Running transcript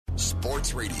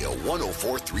Sports Radio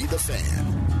 104.3 The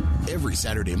Fan. Every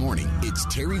Saturday morning, it's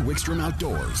Terry Wickstrom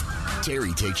Outdoors.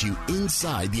 Terry takes you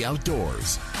inside the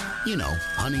outdoors. You know,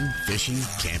 hunting, fishing,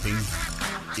 camping.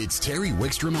 It's Terry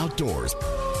Wickstrom Outdoors.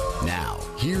 Now,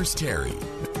 here's Terry.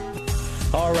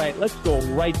 All right, let's go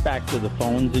right back to the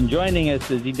phones. And joining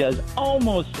us as he does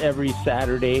almost every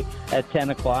Saturday at 10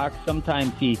 o'clock.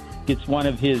 Sometimes he gets one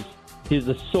of his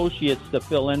associates to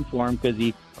fill in for him because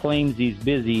he claims he's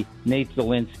busy. Nate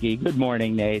Zielinski. Good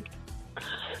morning, Nate.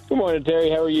 Good morning,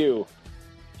 Terry. How are you?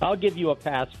 I'll give you a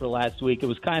pass for last week. It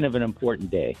was kind of an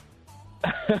important day.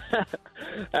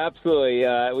 Absolutely.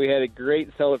 We had a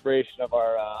great celebration of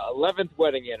our 11th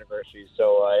wedding anniversary,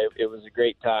 so it was a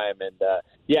great time. And,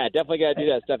 definitely got to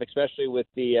do that stuff, especially with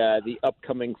the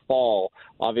upcoming fall.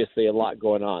 Obviously, a lot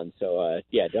going on. So,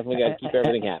 definitely got to keep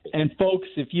everything happy. And, folks,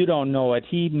 if you don't know it,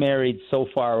 he married so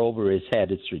far over his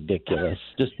head, it's ridiculous,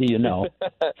 just so you know.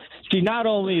 She not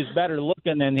only is better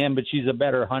looking than him, but she's a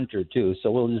better hunter, too.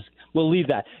 So we'll leave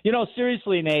that. You know,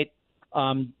 seriously, Nate,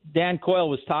 Dan Coyle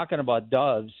was talking about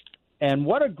doves, and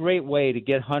what a great way to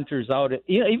get hunters out.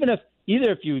 Even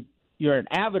if you're an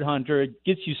avid hunter, it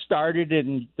gets you started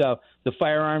in the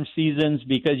firearm seasons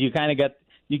because you kind of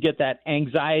get that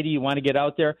anxiety. You want to get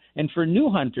out there, and for new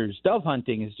hunters, dove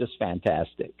hunting is just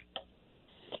fantastic.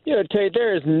 You know, Terry,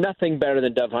 there is nothing better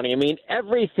than dove hunting. I mean,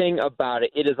 everything about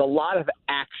it is a lot of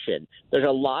action. There's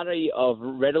a lot of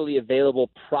readily available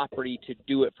property to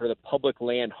do it for the public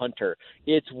land hunter.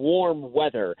 It's warm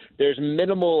weather. There's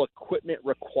minimal equipment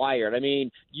required. I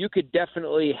mean, you could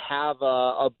definitely have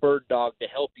a bird dog to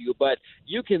help you, but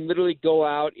you can literally go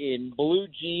out in blue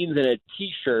jeans and a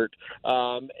T-shirt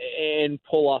and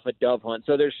pull off a dove hunt.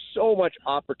 So there's so much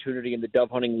opportunity in the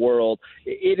dove hunting world.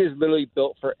 It is literally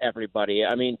built for everybody.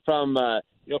 I mean, from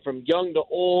young to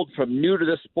old, from new to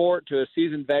the sport to a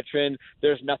seasoned veteran,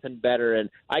 there's nothing better. And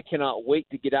I cannot wait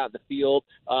to get out in the field.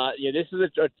 This is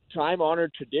a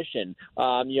time-honored tradition.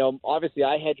 Obviously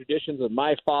I had traditions with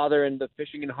my father in the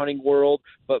fishing and hunting world,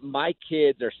 but my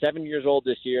kids are 7 years old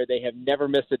this year. They have never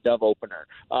missed a dove opener.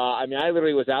 I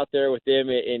literally was out there with them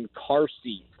in car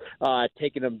seats,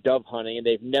 taking them dove hunting, and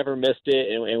they've never missed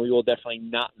it, and we will definitely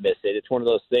not miss it. It's one of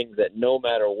those things that no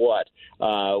matter what,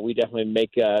 we definitely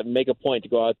make a point to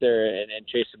go out there and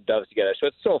chase some doves together. So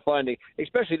it's so fun,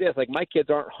 especially this. Like, my kids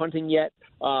aren't hunting yet,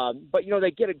 but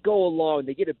they get to go along.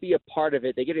 They get to be a part of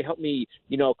it. They get to help me,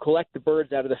 collect the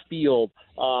birds out of the field.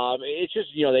 It's just,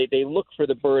 they look for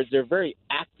the birds. They're very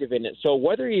active in it. So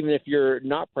whether even if you're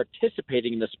not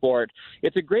participating in the sport,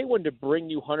 it's a great one to bring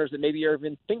new hunters that maybe are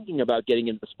even thinking about getting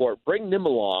into the sport. Bring them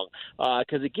along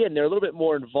because, again, they're a little bit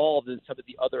more involved in some of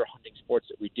the other hunting sports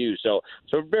that we do. So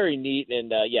very neat,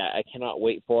 and, I cannot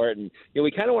wait for it. And, we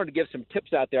kind of wanted to give some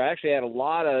tips out there. I actually had a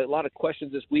lot of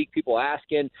questions this week, people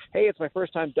asking, hey, it's my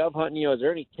first time dove hunting, is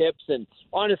there any tips? And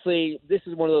honestly, this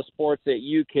is one of those sports that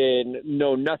you can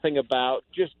know nothing about.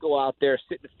 Just go out there,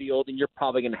 sit in the field, and you're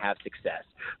probably going to have success.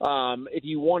 If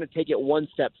you want to take it one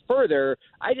step further,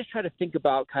 I just try to think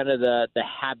about kind of the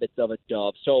habits of a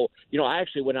dove. So, I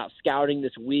actually went out scouting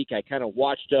this week. I kind of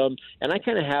watched them, and I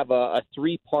kind of have a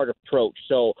three-part approach.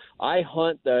 So I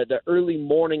hunt the early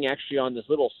morning actually on this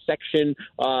little section.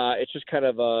 It's just kind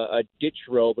of a ditch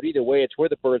row, but either way, it's where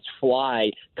the birds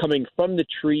fly coming from the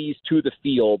trees to the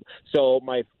field. So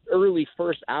my early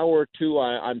first hour or two,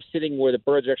 I'm sitting where the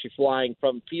birds are actually flying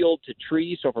from field to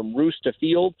tree, so from roost to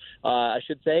field, I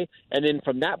should say. And then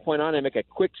from that point on, I make a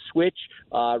quick switch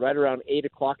right around 8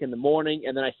 o'clock in the morning,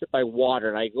 and then I sit by water,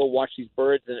 and I go watch these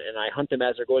birds, and I hunt them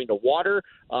as they're going to water.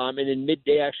 And then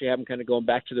midday, actually, I have them kind of going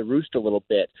back to the roost a little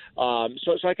bit.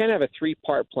 So I kind of have a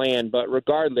three-part plan, but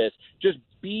regardless, just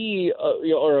be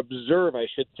or observe, I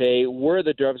should say, where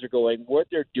the doves are going, what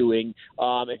they're doing.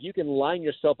 If you can line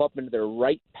yourself up into the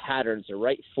right patterns, the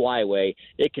right flyway,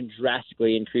 it can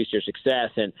drastically increase your success.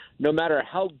 And no matter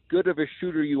how good of a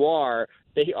shooter you are,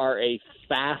 they are a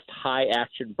fast,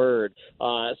 high-action bird.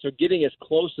 So getting as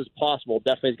close as possible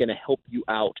definitely is going to help you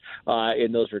out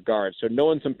in those regards. So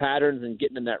knowing some patterns and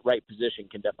getting in that right position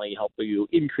can definitely help you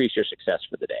increase your success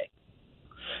for the day.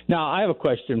 Now, I have a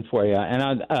question for you.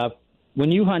 And when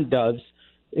you hunt doves,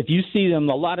 if you see them,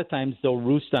 a lot of times they'll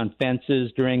roost on fences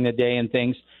during the day and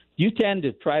things. Do you tend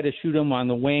to try to shoot them on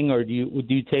the wing, or do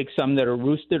you take some that are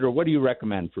roosted, or what do you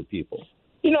recommend for people?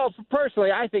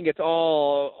 Personally, I think it's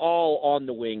all on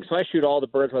the wing. So I shoot all the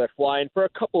birds while they're flying for a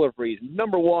couple of reasons.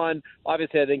 Number one,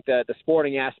 obviously, I think that the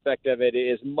sporting aspect of it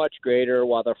is much greater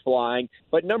while they're flying.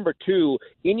 But number two,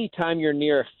 anytime you're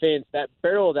near a fence, that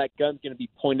barrel of that gun's going to be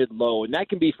pointed low, and that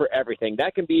can be for everything.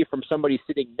 That can be from somebody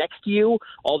sitting next to you.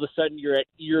 All of a sudden, you're at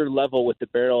ear level with the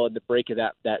barrel and the break of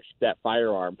that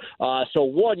firearm. So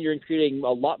one, you're creating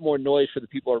a lot more noise for the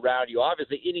people around you.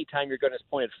 Obviously, anytime your gun is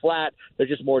pointed flat, there's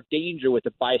just more danger with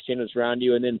the bystanders around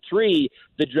you. And then three,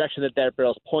 the direction that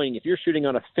barrel's pointing. If you're shooting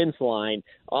on a fence line,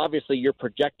 obviously your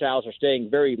projectiles are staying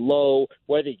very low,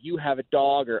 whether you have a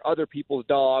dog or other people's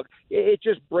dog. It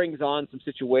just brings on some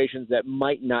situations that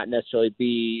might not necessarily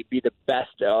be the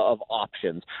best of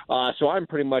options. So I'm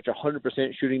pretty much 100%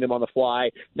 shooting them on the fly.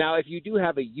 Now, if you do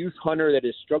have a youth hunter that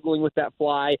is struggling with that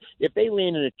fly, if they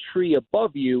land in a tree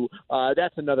above you,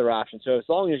 that's another option. So as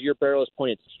long as your barrel is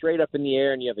pointed straight up in the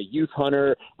air and you have a youth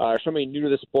hunter or somebody new to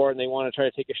the sport and they want to try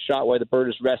to take a shot while the bird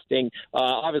is resting,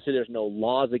 obviously there's no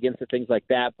laws against it, things like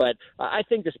that. But I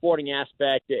think the sporting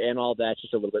aspect and all that's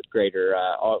just a little bit greater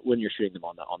when you're shooting them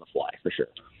on the fly, for sure.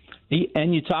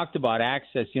 And you talked about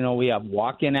access. We have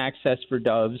walk-in access for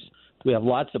doves. We have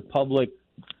lots of public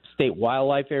state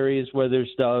wildlife areas where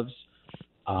there's doves.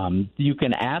 You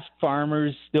can ask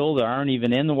farmers still that aren't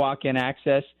even in the walk-in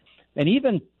access. And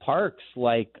even parks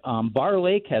like Bar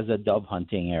Lake has a dove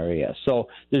hunting area. So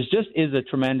there's just is a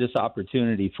tremendous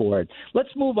opportunity for it. Let's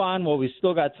move on while we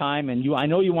still got time. And I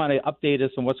know you want to update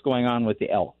us on what's going on with the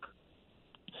elk.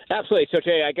 Absolutely. So,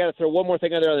 Jay, I got to throw one more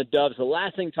thing out there on the doves. The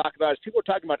last thing to talk about is people are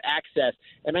talking about access.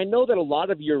 And I know that a lot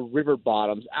of your river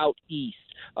bottoms out east,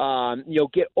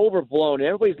 get overblown. And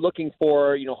everybody's looking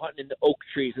for, hunting in the oak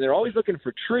trees, and they're always looking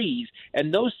for trees.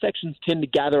 And those sections tend to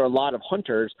gather a lot of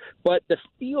hunters, but the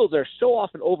fields are so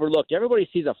often overlooked. Everybody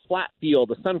sees a flat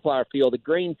field, a sunflower field, a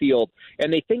grain field,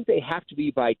 and they think they have to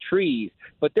be by trees.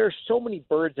 But there's so many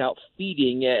birds out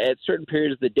feeding at certain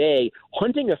periods of the day.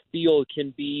 Hunting a field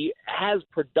can be as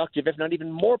productive, if not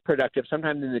even more productive,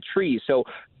 sometimes than the trees. So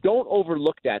don't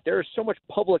overlook that. There is so much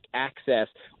public access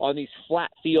on these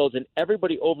flat fields, and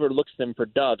everybody overlooks them for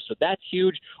doves. So that's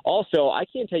huge. Also, I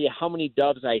can't tell you how many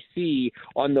doves I see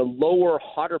on the lower,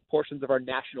 hotter portions of our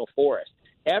national forest.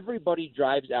 Everybody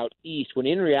drives out east when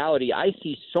in reality I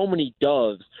see so many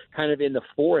doves kind of in the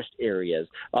forest areas.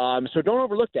 So don't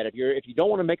overlook that. If you don't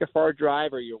want to make a far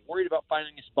drive or you're worried about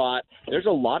finding a spot, there's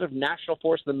a lot of national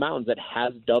forest in the mountains that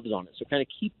has doves on it. So kind of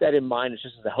keep that in mind. It's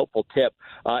just as a helpful tip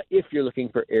if you're looking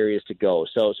for areas to go.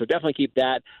 So definitely keep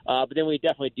that. But then we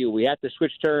definitely do. We have to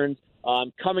switch turns.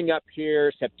 Coming up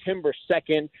here, September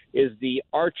 2nd, is the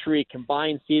archery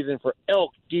combined season for elk,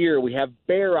 deer. We have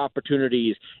bear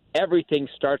opportunities. Everything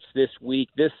starts this week.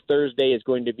 This Thursday is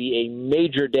going to be a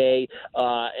major day,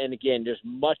 and again, just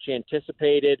much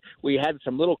anticipated. We had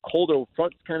some little colder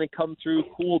fronts kind of come through,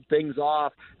 cooled things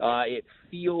off. It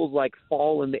feels like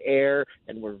fall in the air,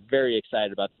 and we're very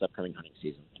excited about this upcoming hunting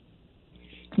season.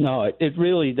 No, it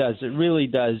really does. It really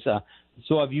does.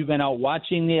 So have you been out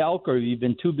watching the elk, or have you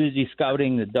been too busy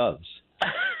scouting the doves?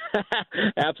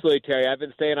 Absolutely, Terry. I've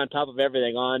been staying on top of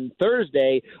everything. On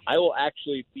Thursday, I will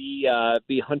actually be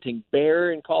hunting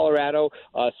bear in Colorado.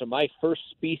 So my first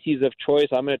species of choice,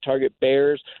 I'm going to target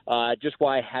bears, just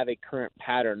why I have a current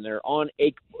pattern. They're on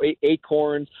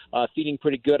acorns, feeding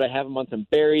pretty good. I have them on some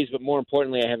berries, but more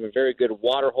importantly, I have a very good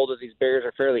water hole that these bears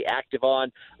are fairly active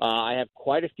on. I have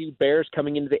quite a few bears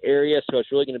coming into the area, so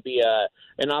it's really going to be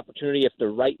an opportunity if the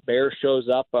right bear shows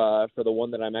up for the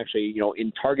one that I'm actually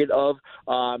in target of.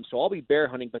 So I'll be bear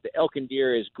hunting, but the elk and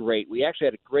deer is great. We actually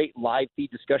had a great live feed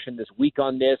discussion this week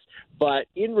on this, but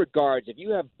in regards, if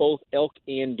you have both elk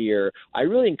and deer, I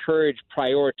really encourage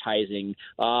prioritizing,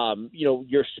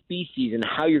 your species and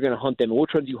how you're going to hunt them, and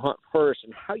which ones you hunt first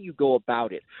and how you go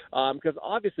about it. Because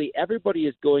obviously everybody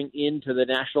is going into the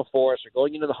national forest or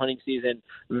going into the hunting season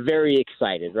very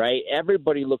excited, right?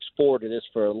 Everybody looks forward to this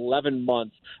for 11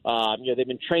 months. They've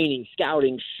been training,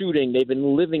 scouting, shooting. They've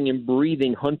been living and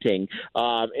breathing hunting.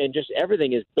 And just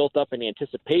everything is built up in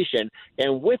anticipation.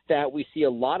 And with that, we see a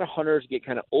lot of hunters get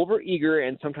kind of overeager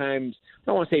and sometimes, I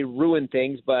don't want to say ruin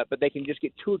things, but they can just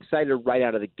get too excited right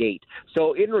out of the gate.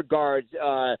 So in regards,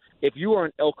 if you are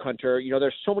an elk hunter,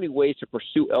 there's so many ways to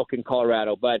pursue elk in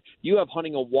Colorado, but you have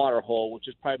hunting a water hole, which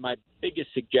is probably my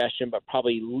biggest suggestion, but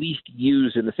probably least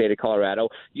used in the state of Colorado.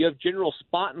 You have general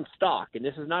spot and stalk, and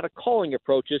this is not a calling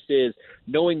approach. This is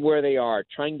knowing where they are,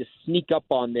 trying to sneak up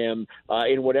on them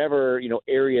in whatever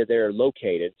area they're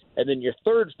located. And then your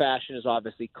third fashion is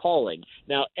obviously calling.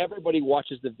 Now, everybody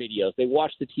watches the videos. They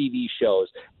watch the TV shows.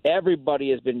 Everybody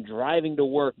has been driving to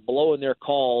work, blowing their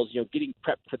calls, getting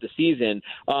prepped for the season.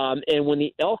 And when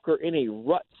the elk are in a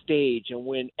rut stage and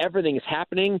when everything is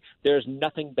happening, there's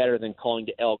nothing better than calling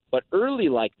to elk. But early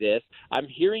like this, I'm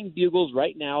hearing bugles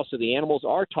right now, so the animals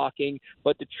are talking,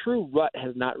 but the true rut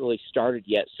has not really started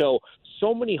yet. So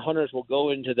many hunters will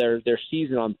go into their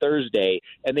season on Thursday,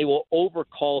 and they will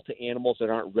overcall to animals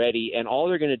that aren't ready, and all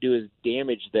they're going to do is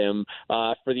damage them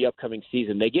for the upcoming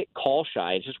season. They get call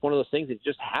shy. It's just one of those things that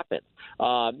just happens.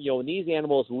 When these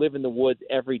animals live in the woods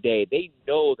every day, they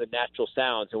know the natural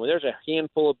sounds, and when there's a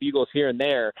handful of bugles here and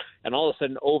there, and all of a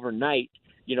sudden overnight,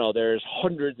 there's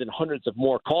hundreds and hundreds of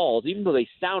more calls, even though they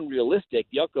sound realistic,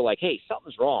 the elk are like, hey,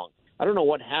 something's wrong. I don't know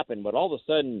what happened, but all of a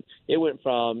sudden it went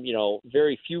from,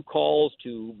 very few calls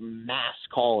to mass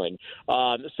calling.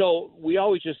 So we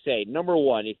always just say, number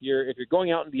one, if you're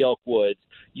going out in the elk woods,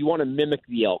 you want to mimic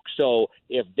the elk. So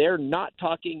if they're not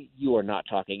talking, you are not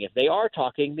talking. If they are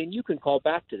talking, then you can call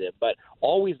back to them, but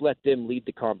always let them lead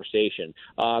the conversation.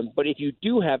 But if you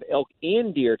do have elk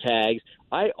and deer tags,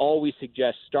 I always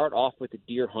suggest start off with a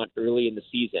deer hunt early in the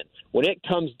season. When it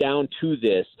comes down to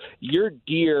this, your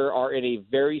deer are in a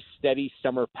very steady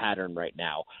summer pattern right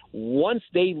now. Once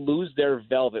they lose their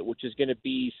velvet, which is going to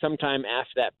be sometime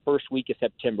after that first week of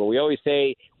September, we always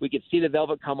say we could see the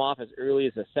velvet come off as early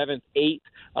as the 7th,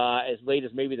 8th, as late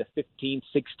as maybe the 15th,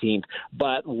 16th.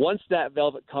 But once that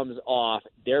velvet comes off,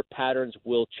 their patterns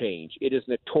will change. It is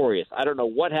notorious. I don't know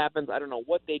what happens. I don't know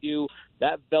what they do.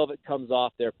 That velvet comes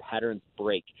off, their patterns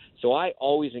break. So I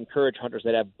always encourage hunters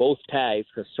that have both tags,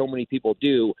 because so many people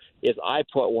do, is I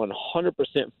put 100%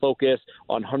 focus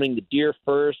on hunting the deer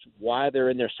first, why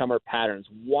they're in their summer patterns,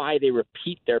 why they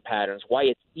repeat their patterns, why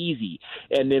it's easy.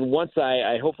 And then once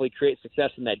I hopefully create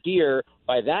success in that deer,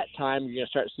 by that time you're going to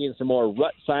start seeing some more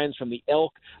rut signs from the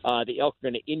elk. The elk are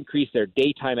going to increase their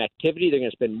daytime activity. They're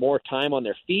going to spend more time on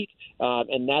their feet,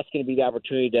 and that's going to be the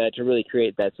opportunity to really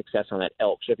create that success on that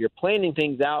elk. So if you're planning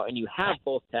things out and you have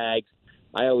both tags,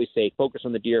 I always say focus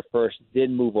on the deer first,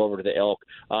 then move over to the elk,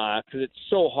 because it's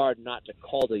so hard not to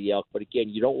call to the elk. But again,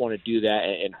 you don't want to do that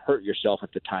and hurt yourself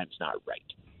if the time's not right.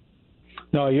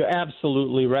 No, you're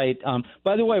absolutely right.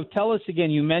 By the way, tell us again,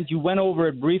 you went over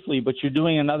it briefly, but you're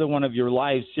doing another one of your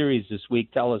live series this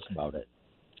week. Tell us about it.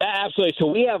 Absolutely. So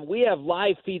we have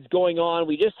live feeds going on.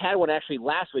 We just had one actually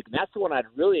last week, and that's the one I'd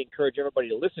really encourage everybody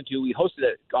to listen to. We hosted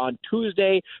it on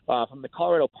Tuesday from the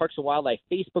Colorado Parks and Wildlife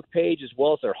Facebook page, as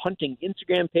well as their hunting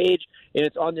Instagram page, and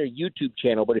it's on their YouTube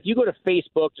channel. But if you go to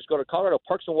Facebook, just go to Colorado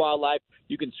Parks and Wildlife,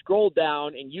 you can scroll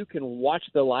down and you can watch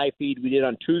the live feed we did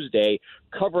on Tuesday,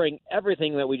 covering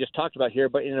everything that we just talked about here,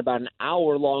 but in about an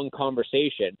hour-long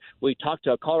conversation. We talked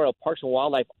to a Colorado Parks and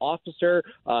Wildlife officer,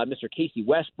 Mr. Casey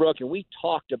Westbrook, and we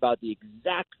talked about the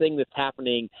exact thing that's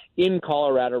happening in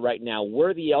Colorado right now,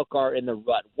 where the elk are in the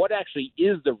rut, what actually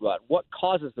is the rut, what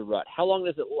causes the rut, how long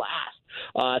does it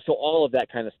last, so all of that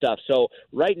kind of stuff. So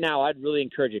right now, I'd really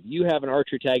encourage, if you have an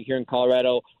archery tag here in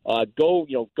Colorado, go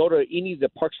to any of the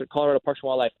Colorado Parks and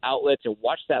Wildlife outlets and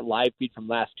watch that live feed from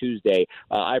last Tuesday.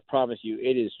 I promise you,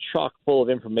 it is chock full of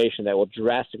information that will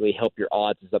drastically help your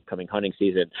odds this upcoming hunting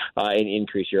season and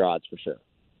increase your odds for sure.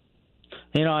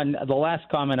 And the last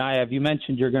comment I have, you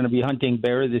mentioned you're going to be hunting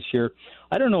bear this year.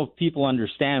 I don't know if people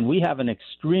understand, we have an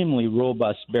extremely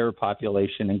robust bear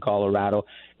population in Colorado.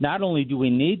 Not only do we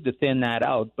need to thin that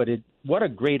out, but what a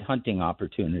great hunting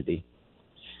opportunity.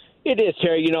 It is,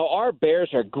 Terry. Our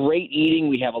bears are great eating.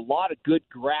 We have a lot of good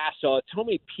grass. So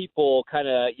many people kind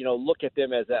of, look at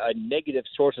them as a negative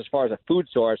source as far as a food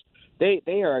source.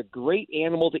 They are a great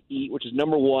animal to eat, which is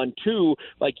number one. Two,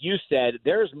 like you said,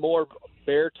 there's more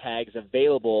bear tags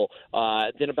available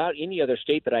than about any other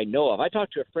state that I know of. I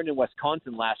talked to a friend in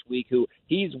Wisconsin last week who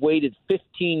he's waited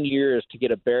 15 years to get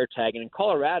a bear tag. And in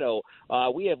Colorado,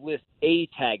 we have list A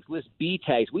tags, list B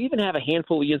tags. We even have a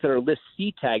handful of units that are list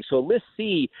C tags. So list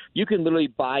C, you can literally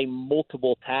buy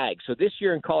multiple tags. So this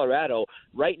year in Colorado,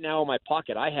 right now in my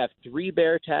pocket, I have 3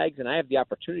 bear tags, and I have the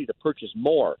opportunity to purchase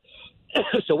more.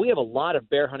 So we have a lot of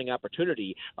bear hunting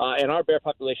opportunity, and our bear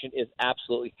population is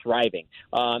absolutely thriving.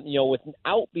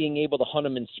 Without being able to hunt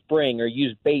them in spring or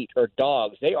use bait or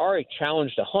dogs, they are a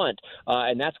challenge to hunt,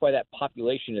 and that's why that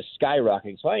population is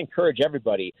skyrocketing. So I encourage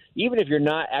everybody, even if you're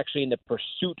not actually in the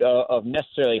pursuit of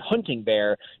necessarily hunting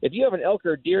bear, if you have an elk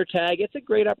or deer tag, it's a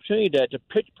great opportunity to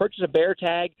purchase a bear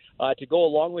tag to go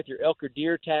along with your elk or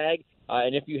deer tag.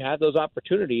 And if you have those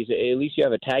opportunities, at least you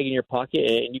have a tag in your pocket,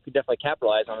 and you can definitely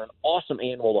capitalize on an awesome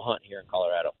animal to hunt here in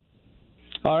Colorado.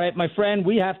 All right, my friend,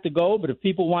 we have to go, but if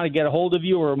people want to get a hold of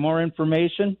you or more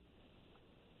information.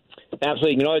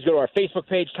 Absolutely. You can always go to our Facebook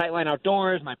page, Tightline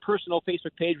Outdoors, my personal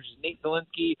Facebook page, which is Nate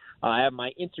Zielinski. I have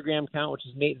my Instagram account, which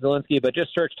is Nate Zielinski. But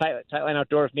just search Tightline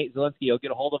Outdoors, Nate Zielinski. You'll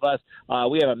get a hold of us.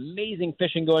 We have amazing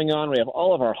fishing going on. We have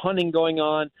all of our hunting going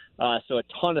on. So a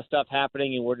ton of stuff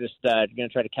happening, and we're just going to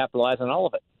try to capitalize on all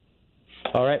of it.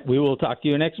 All right. We will talk to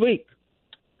you next week.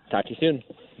 Talk to you soon.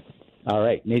 All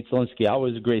right. Nate Zielinski,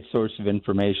 always a great source of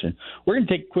information. We're going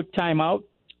to take a quick time out.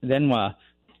 Then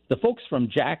the folks from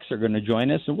Jack's are going to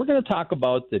join us, and we're going to talk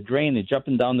about the drainage up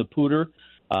and down the Poudre,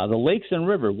 the lakes and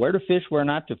river, where to fish, where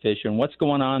not to fish, and what's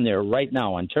going on there right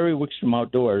now on Terry Wickstrom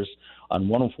Outdoors on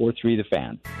 104.3 The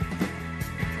Fan.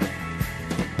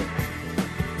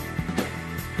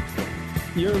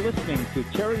 You're listening to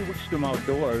Terry Wickstrom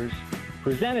Outdoors,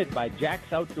 presented by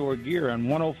Jack's Outdoor Gear on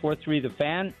 104.3 The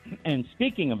Fan. And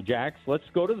speaking of Jack's, let's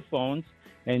go to the phones.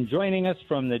 And joining us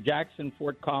from the Jackson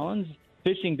Fort Collins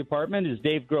Fishing Department is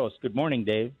Dave Gross. Good morning,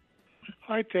 Dave.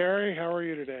 Hi, Terry. How are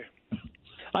you today?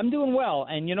 I'm doing well.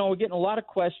 And, we're getting a lot of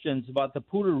questions about the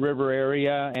Poudre River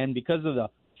area, and because of the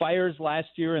fires last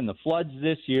year and the floods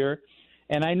this year.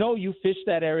 And I know you fish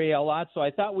that area a lot, so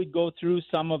I thought we'd go through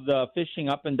some of the fishing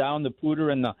up and down the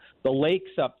Poudre and the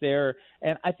lakes up there.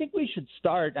 And I think we should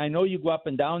start. I know you go up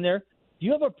and down there. Do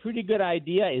you have a pretty good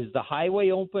idea? Is the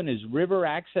highway open? Is river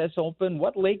access open?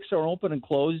 What lakes are open and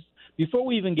closed? Before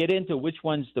we even get into which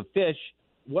ones to fish,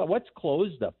 what's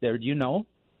closed up there? Do you know?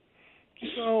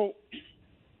 So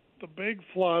the big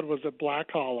flood was at Black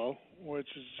Hollow, which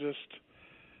is just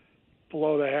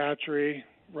below the hatchery,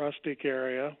 rustic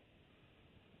area.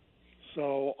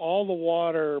 So all the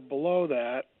water below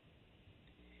that,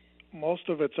 most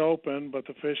of it's open, but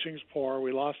the fishing's poor.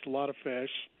 We lost a lot of fish,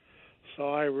 so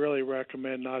I really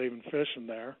recommend not even fishing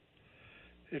there.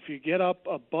 If you get up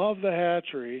above the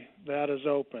hatchery, that is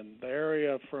open. The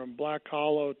area from Black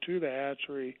Hollow to the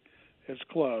hatchery is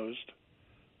closed.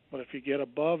 But if you get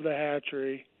above the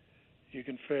hatchery, you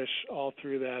can fish all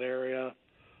through that area,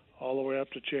 all the way up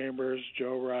to Chambers,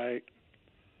 Joe Wright.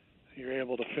 You're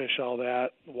able to fish all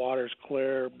that. The water's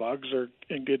clear. Bugs are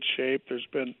in good shape. There's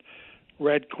been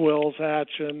red quills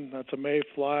hatching. That's a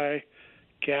mayfly.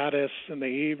 Caddis in the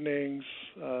evenings.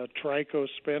 Trico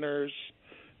spinners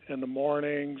in the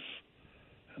mornings.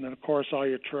 And then, of course, all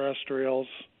your terrestrials,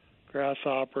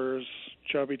 grasshoppers,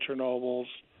 chubby Chernobyls,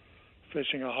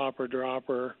 fishing a hopper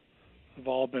dropper have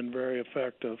all been very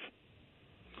effective.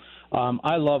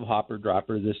 I love hopper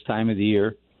dropper this time of the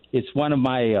year. It's one of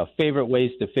my favorite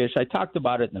ways to fish. I talked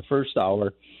about it in the first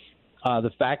hour.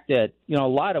 The fact that we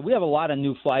have a lot of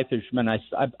new fly fishermen.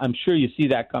 I'm sure you see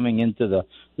that coming into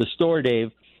the store,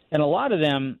 Dave. And a lot of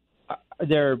them,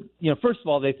 they're first of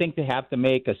all, they think they have to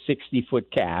make a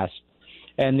 60-foot cast,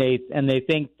 and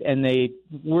they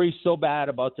worry so bad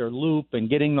about their loop and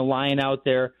getting the line out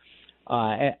there.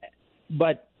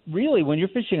 But really, when you're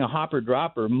fishing a hopper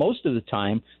dropper, most of the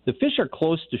time the fish are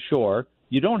close to shore.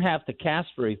 You don't have to cast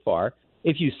very far.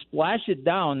 If you splash it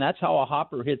down, that's how a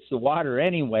hopper hits the water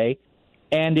anyway.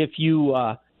 And if you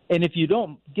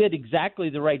don't get exactly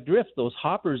the right drift, those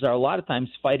hoppers are a lot of times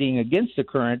fighting against the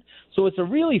current. So it's a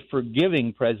really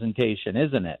forgiving presentation,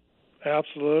 isn't it?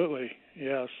 Absolutely,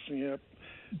 yes. Yep.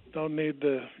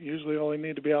 Usually only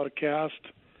need to be able to cast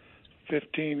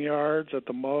 15 yards at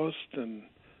the most, and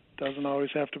doesn't always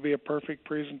have to be a perfect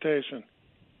presentation.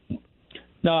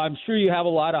 No, I'm sure you have a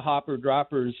lot of hopper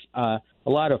droppers, a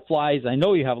lot of flies. I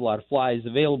know you have a lot of flies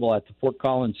available at the Fort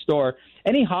Collins store.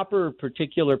 Any hopper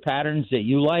particular patterns that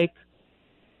you like?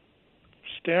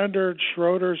 Standard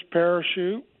Schroeder's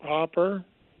parachute hopper.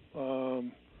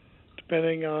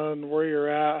 Depending on where you're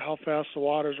at, how fast the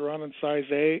water's running,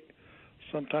 size 8.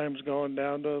 Sometimes going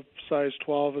down to size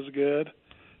 12 is good.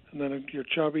 And then your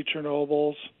chubby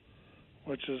Chernobyls,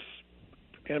 which is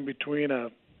in between a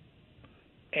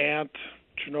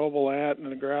Chernobyl ant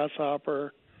and a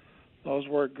grasshopper. Those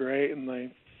work great, and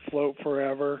they float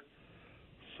forever.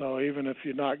 So even if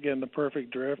you're not getting the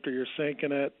perfect drift or you're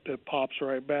sinking it, it pops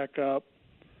right back up,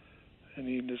 and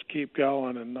you can just keep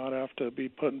going and not have to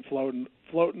be floating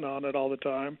on it all the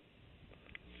time.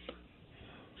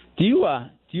 Do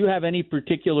you have any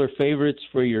particular favorites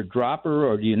for your dropper,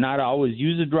 or do you not always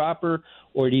use a dropper,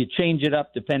 or do you change it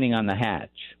up depending on the hatch?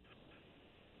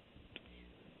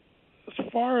 As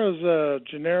far as a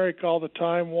generic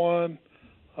all-the-time one,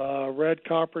 red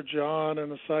Copper John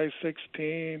in a size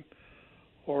 16,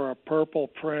 or a purple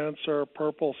Prince or a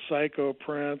purple Psycho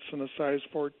Prince in a size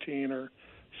 14 or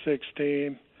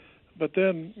 16, but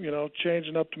then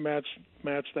changing up to match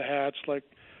the hatch, like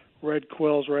red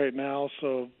quills right now.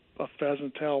 So a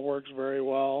pheasant tail works very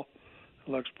well.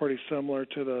 It looks pretty similar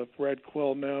to the red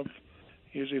quill nymph.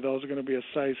 Usually those are going to be a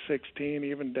size 16,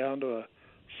 even down to a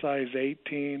size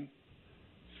 18.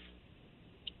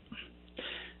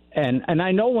 And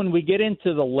I know when we get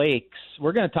into the lakes,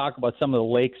 we're going to talk about some of the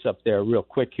lakes up there real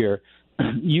quick here.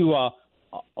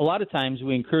 A lot of times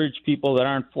we encourage people that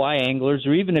aren't fly anglers,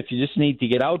 or even if you just need to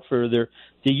get out further,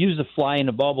 to use a fly in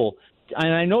a bubble.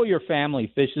 And I know your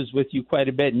family fishes with you quite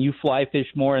a bit, and you fly fish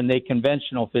more and they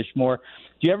conventional fish more.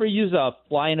 Do you ever use a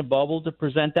fly in a bubble to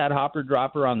present that hopper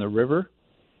dropper on the river?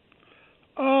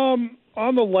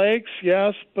 On the lakes,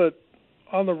 yes, but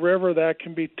on the river that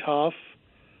can be tough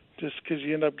just because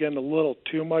you end up getting a little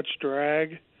too much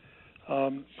drag.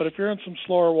 But if you're in some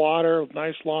slower water,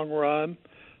 nice long run,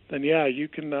 then yeah, you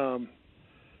can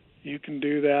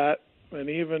do that. And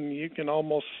even you can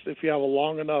almost, if you have a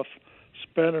long enough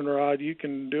spinning rod, you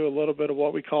can do a little bit of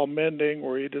what we call mending,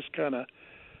 where you just kind of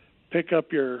pick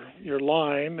up your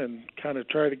line and kind of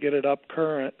try to get it up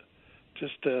current,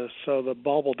 just so the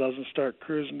bubble doesn't start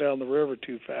cruising down the river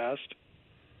too fast.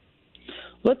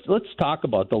 Let's talk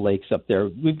about the lakes up there.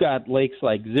 We've got lakes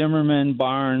like Zimmerman,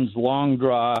 Barnes, Long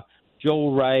Draw,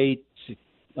 Joe Wright.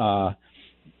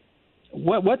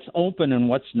 What's open and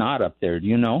what's not up there? Do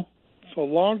you know? So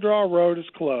Long Draw Road is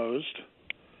closed,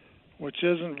 which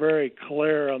isn't very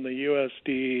clear on the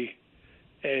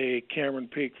USDA Cameron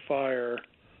Peak Fire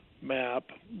map,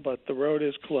 but the road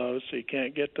is closed, so you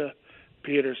can't get to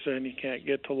Peterson, you can't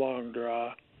get to Long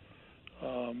Draw.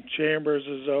 Chambers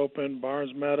is open,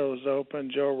 Barnes Meadow is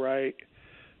open, Joe Wright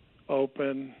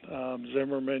open,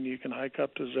 Zimmerman, you can hike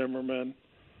up to Zimmerman.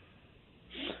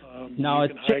 Now you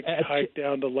can hike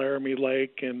down to Laramie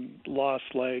Lake and Lost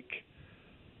Lake.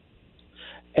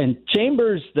 And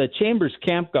the Chambers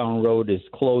Campground Road is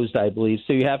closed, I believe,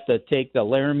 so you have to take the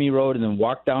Laramie Road and then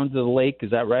walk down to the lake.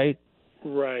 Is that right?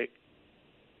 Right.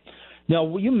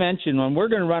 Now, you mentioned one. We're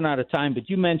going to run out of time, but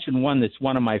you mentioned one that's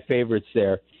one of my favorites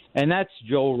there, and that's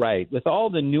Joe Wright. With all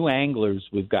the new anglers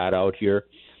we've got out here,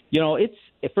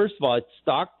 first of all, it's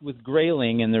stocked with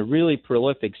grayling, and they're really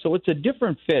prolific. So it's a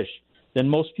different fish than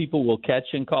most people will catch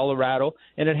in Colorado,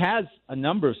 and it has a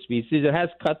number of species. It has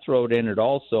cutthroat in it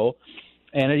also,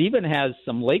 and it even has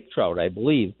some lake trout, I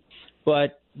believe.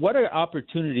 But what an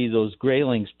opportunity those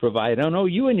graylings provide. I know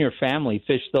you and your family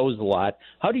fish those a lot.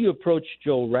 How do you approach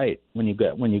Joe Wright when you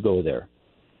go there?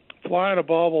 Flying a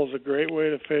bubble is a great way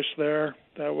to fish there.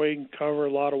 That way you can cover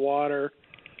a lot of water.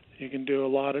 You can do a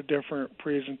lot of different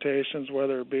presentations,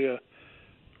 whether it be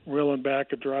reeling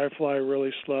back a dry fly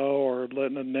really slow or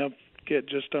letting a nymph get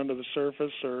just under the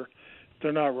surface, or if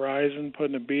they're not rising,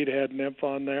 putting a beadhead nymph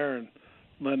on there and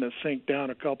letting it sink down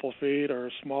a couple feet, or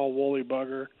a small woolly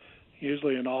bugger,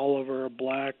 usually an Oliver, a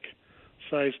black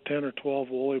size 10 or 12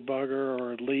 woolly bugger,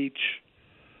 or a leech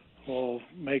will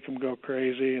make them go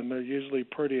crazy, and they're usually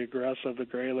pretty aggressive, the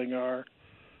grayling are.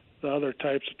 The other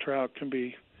types of trout can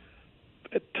be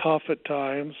tough at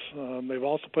times. They've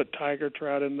also put tiger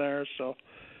trout in there, so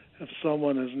if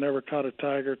someone has never caught a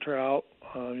tiger trout,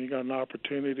 you got an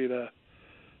opportunity to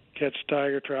catch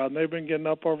tiger trout, and they've been getting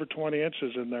up over 20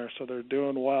 inches in there, so they're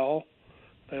doing well.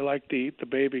 They like to eat the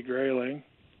baby grayling,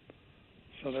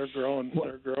 so they're growing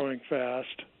fast.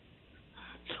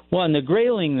 Well, and the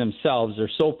grayling themselves are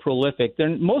so prolific.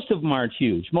 Most of them aren't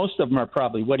huge. Most of them are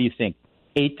probably, what do you think,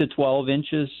 8 to 12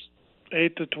 inches?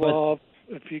 8 to 12.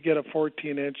 If you get a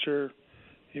 14-incher,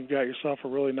 you've got yourself a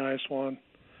really nice one.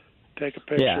 Take a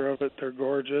picture of it. They're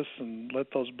gorgeous, and let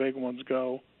those big ones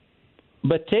go.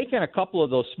 But taking a couple of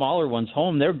those smaller ones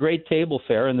home, they're great table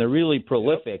fare, and they're really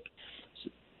prolific.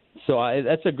 Yep. So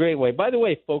that's a great way. By the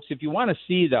way, folks, if you want to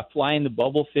see the fly in the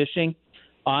bubble fishing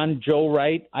on Joe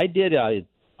Wright, I did a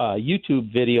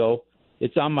YouTube video.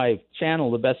 It's on my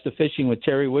channel, The Best of Fishing with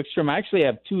Terry Wickstrom. I actually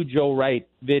have 2 Joe Wright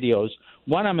videos.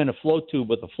 One, I'm in a float tube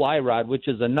with a fly rod, which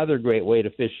is another great way to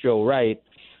fish Joe Wright.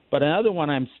 But another one,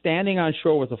 I'm standing on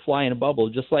shore with a fly in a bubble,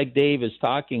 just like Dave is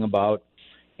talking about,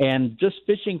 and just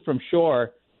fishing from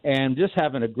shore and just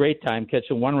having a great time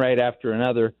catching one right after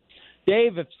another.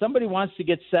 Dave, if somebody wants to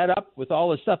get set up with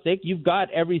all this stuff, you've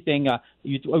got everything.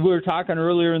 We were talking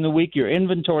earlier in the week, your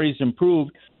inventory's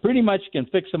improved. Pretty much can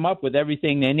fix them up with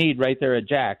everything they need right there at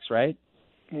Jack's, right?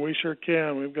 We sure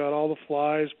can. We've got all the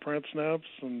flies, prince nymphs,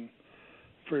 and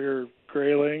for your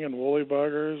grayling and woolly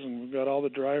buggers, and we've got all the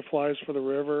dry flies for the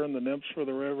river and the nymphs for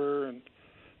the river, and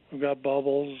we've got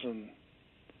bubbles, and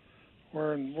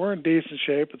we're in decent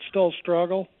shape. It's still a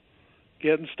struggle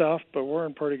getting stuff, but we're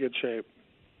in pretty good shape.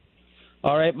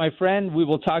 All right, my friend, we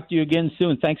will talk to you again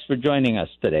soon. Thanks for joining us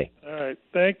today. All right.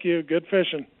 Thank you. Good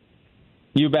fishing.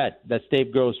 You bet. That's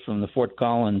Dave Gross from the Fort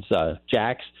Collins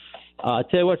Jacks. I'll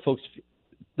tell you what, folks,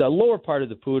 the lower part of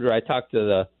the Poudre, I talked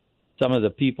to some of the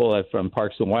people from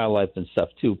Parks and Wildlife and stuff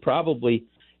too. Probably,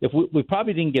 if we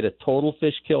probably didn't get a total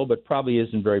fish kill, but probably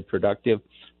isn't very productive.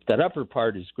 That upper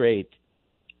part is great.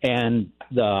 And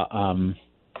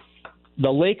the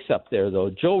lakes up there, though,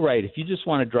 Joe Wright, if you just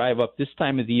want to drive up this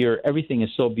time of the year, everything is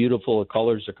so beautiful. The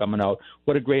colors are coming out.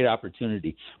 What a great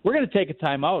opportunity. We're going to take a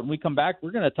time out. When we come back,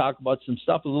 we're going to talk about some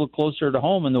stuff a little closer to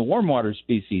home in the warm water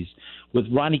species with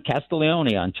Ronnie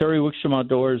Castiglione on Terry Wickstrom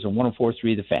Outdoors and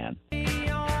 104.3 The Fan.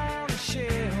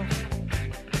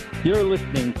 You're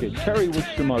listening to Terry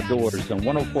Wickstrom Outdoors on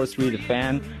 104.3 The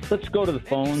Fan. Let's go to the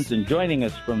phones, and joining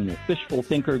us from the Fishful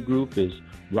Thinker Group is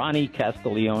Ronnie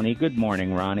Castiglione. Good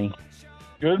morning, Ronnie.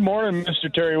 Good morning,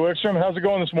 Mr. Terry Wickstrom. How's it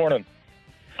going this morning?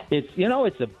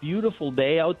 It's a beautiful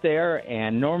day out there,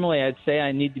 and normally I'd say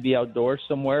I need to be outdoors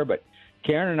somewhere, but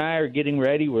Karen and I are getting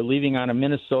ready. We're leaving on a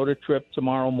Minnesota trip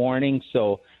tomorrow morning,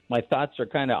 so my thoughts are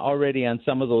kind of already on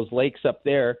some of those lakes up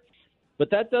there. But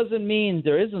that doesn't mean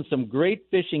there isn't some great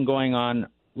fishing going on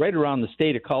right around the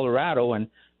state of Colorado, and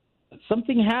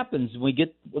something happens when we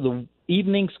get the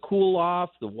evenings cool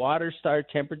off, the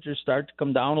temperatures start to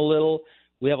come down a little.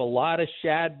 We have a lot of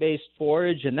shad-based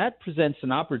forage, and that presents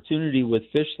an opportunity with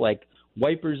fish like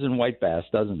wipers and white bass,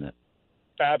 doesn't it?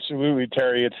 Absolutely,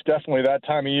 Terry. It's definitely that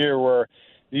time of year where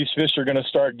these fish are going to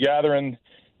start gathering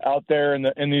out there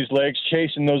in these lakes,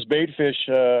 chasing those bait fish.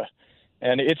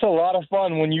 And it's a lot of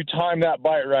fun when you time that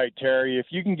bite right, Terry. If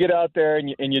you can get out there and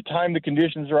you time the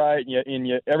conditions right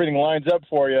and everything lines up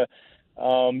for you,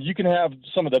 you can have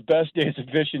some of the best days of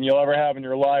fishing you'll ever have in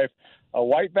your life.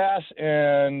 White bass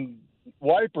and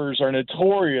wipers are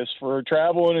notorious for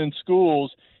traveling in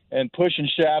schools and pushing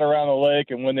shad around the lake,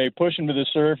 and when they push them to the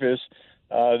surface,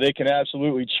 they can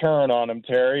absolutely churn on them,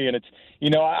 Terry. And it's,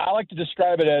 I like to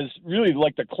describe it as really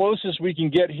like the closest we can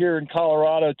get here in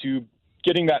Colorado to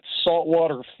getting that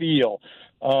saltwater feel.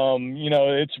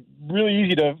 It's really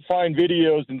easy to find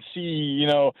videos and see,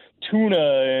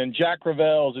 tuna and jack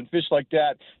crevalles and fish like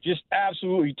that just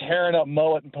absolutely tearing up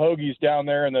mullet and pogies down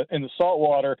there in the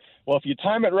saltwater. Well, if you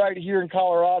time it right here in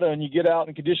Colorado and you get out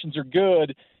and conditions are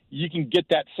good, you can get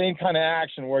that same kind of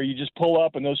action where you just pull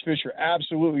up and those fish are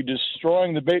absolutely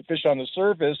destroying the bait fish on the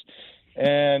surface.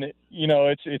 And,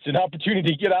 it's an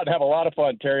opportunity to get out and have a lot of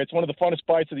fun, Terry. It's one of the funnest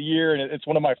bites of the year, and it's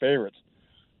one of my favorites.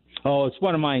 Oh, it's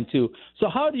one of mine, too. So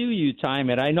how do you time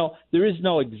it? I know there is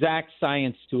no exact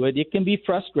science to it. It can be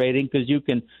frustrating because you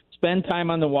can spend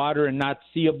time on the water and not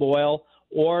see a boil,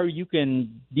 or you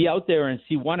can be out there and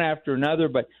see one after another.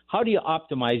 But how do you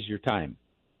optimize your time?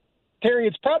 Terry,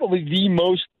 it's probably the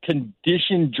most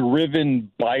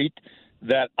condition-driven bite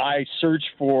that I search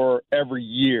for every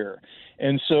year.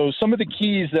 And so some of the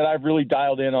keys that I've really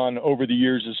dialed in on over the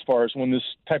years as far as when this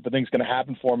type of thing's going to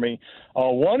happen for me,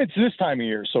 one, it's this time of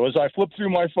year. So as I flip through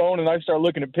my phone and I start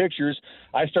looking at pictures,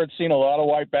 I start seeing a lot of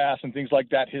white bass and things like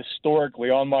that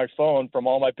historically on my phone from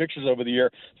all my pictures over the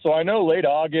year. So I know late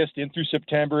August in through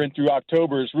September and through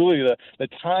October is really the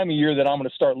time of year that I'm going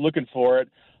to start looking for it.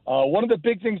 One of the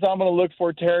big things I'm going to look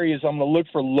for, Terry, is I'm going to look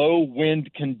for low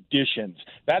wind conditions.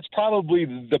 That's probably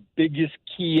the biggest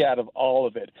key out of all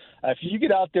of it. If you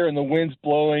get out there and the wind's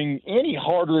blowing any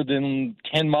harder than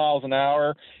 10 miles an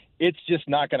hour, it's just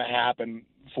not going to happen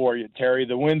for you, Terry.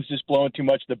 The wind's just blowing too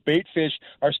much. The bait fish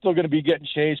are still going to be getting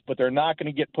chased, but they're not going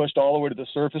to get pushed all the way to the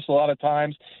surface a lot of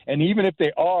times. And even if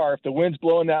they are, if the wind's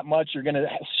blowing that much, you're going to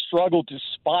struggle to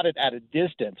spot it at a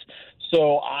distance.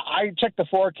 So I check the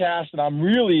forecast, and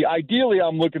ideally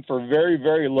I'm looking for very,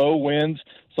 very low winds,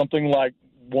 something like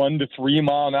 1 to 3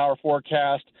 mile an hour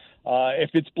forecast. If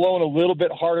it's blowing a little bit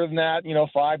harder than that,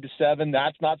 5 to 7,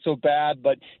 that's not so bad.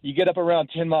 But you get up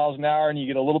around 10 miles an hour and you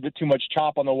get a little bit too much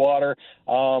chop on the water,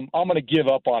 I'm going to give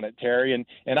up on it, Terry.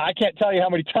 And I can't tell you how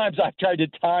many times I've tried to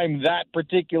time that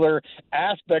particular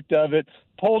aspect of it.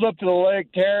 Pulled up to the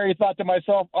lake, Terry, thought to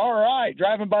myself, all right,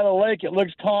 driving by the lake, it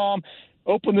looks calm.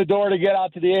 Open the door to get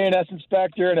out to the A&S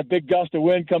inspector, and a big gust of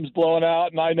wind comes blowing out,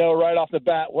 and I know right off the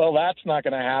bat, well, that's not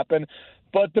going to happen.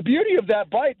 But the beauty of that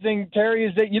bite thing, Terry,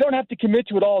 is that you don't have to commit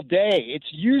to it all day. It's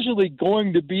usually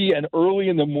going to be an early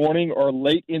in the morning or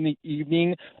late in the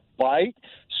evening bite.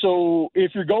 So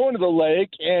if you're going to the lake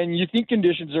and you think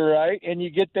conditions are right and you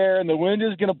get there and the wind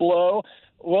is going to blow,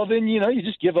 well, then, you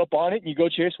just give up on it and you go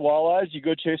chase walleyes, you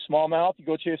go chase smallmouth, you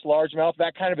go chase largemouth,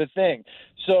 that kind of a thing.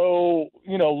 So,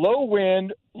 low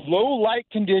wind, low light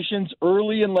conditions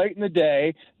early and late in the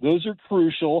day, those are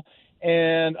crucial.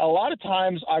 And a lot of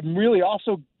times I'm really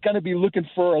also going to be looking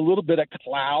for a little bit of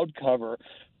cloud cover.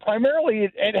 Primarily,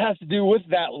 it has to do with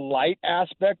that light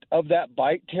aspect of that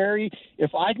bite, Terry.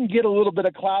 If I can get a little bit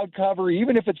of cloud cover,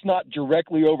 even if it's not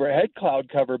directly overhead cloud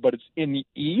cover, but it's in the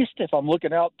east, if I'm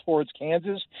looking out towards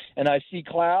Kansas and I see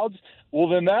clouds, well,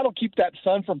 then that'll keep that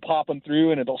sun from popping through,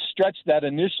 and it'll stretch that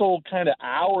initial kind of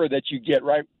hour that you get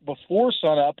right before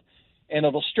sunup, and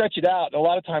it'll stretch it out. And a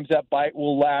lot of times that bite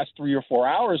will last 3 or 4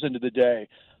 hours into the day.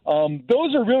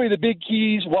 Those are really the big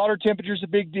keys. Water temperature is a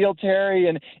big deal, Terry,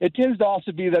 and it tends to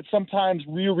also be that sometimes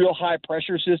real high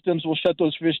pressure systems will shut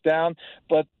those fish down,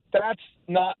 but that's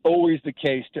not always the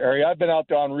case, Terry. I've been out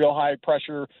there on real high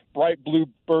pressure, bright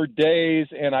bluebird days,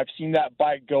 and I've seen that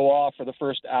bite go off for the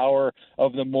first hour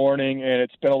of the morning, and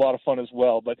it's been a lot of fun as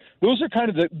well. But those are kind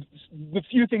of the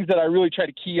few things that I really try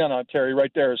to key on, Terry,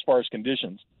 right there as far as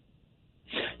conditions.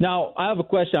 Now, I have a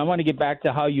question. I want to get back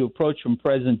to how you approach them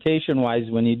presentation-wise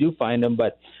when you do find them,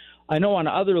 but I know on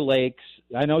other lakes,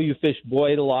 I know you fish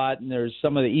Boyd a lot, and there's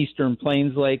some of the Eastern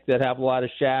Plains Lake that have a lot of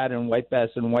shad and white bass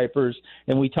and wipers,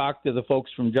 and we talked to the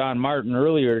folks from John Martin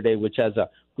earlier today, which has a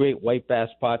great white bass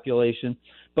population.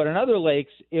 But in other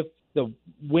lakes, if the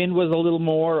wind was a little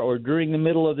more or during the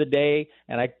middle of the day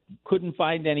and I couldn't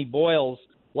find any boils,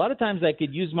 a lot of times I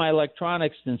could use my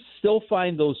electronics and still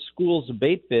find those schools of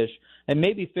bait fish and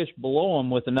maybe fish below them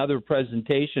with another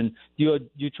presentation. Do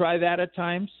you try that at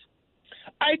times?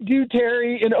 I do,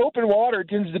 Terry. In open water, it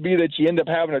tends to be that you end up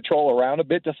having to troll around a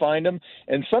bit to find them,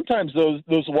 and sometimes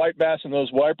those white bass and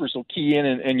those wipers will key in,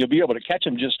 and you'll be able to catch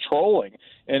them just trolling.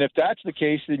 And if that's the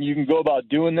case, then you can go about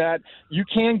doing that. You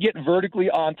can get vertically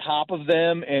on top of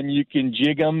them, and you can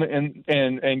jig them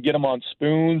and get them on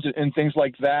spoons and things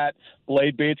like that.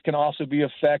 Blade baits can also be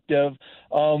effective.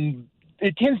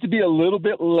 It tends to be a little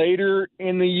bit later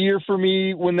in the year for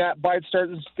me when that bite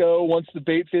starts to go. Once the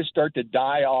bait fish start to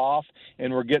die off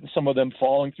and we're getting some of them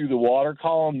falling through the water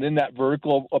column, then that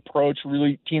vertical approach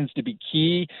really tends to be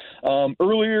key.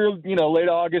 Earlier, late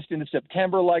August into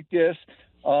September like this,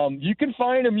 you can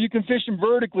find them, you can fish them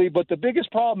vertically, but the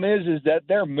biggest problem is that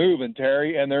they're moving,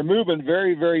 Terry, and they're moving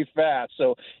very, very fast.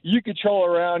 So you could troll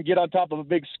around, get on top of a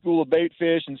big school of bait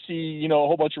fish and see, a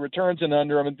whole bunch of returns in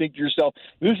under them and think to yourself,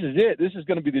 this is it. This is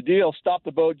going to be the deal. Stop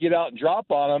the boat, get out and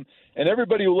drop on them. And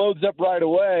everybody loads up right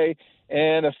away.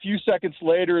 And a few seconds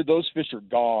later, those fish are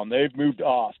gone. They've moved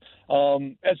off.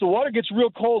 As the water gets real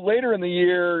cold later in the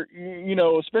year,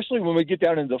 especially when we get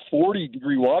down into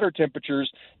 40-degree water temperatures,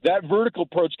 that vertical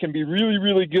approach can be really,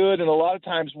 really good. And a lot of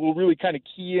times we'll really kind of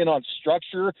key in on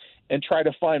structure and try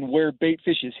to find where bait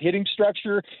fish is hitting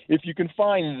structure. If you can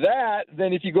find that,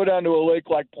 then if you go down to a lake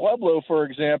like Pueblo, for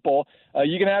example,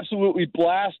 you can absolutely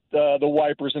blast the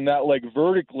wipers in that lake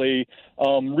vertically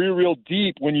real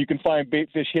deep when you can find bait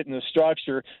fish hitting the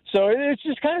structure. So it's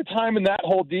just kind of timing that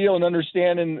whole deal and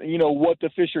understanding, what the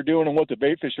fish are doing and what the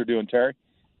bait fish are doing, Terry.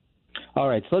 All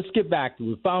right, so let's get back.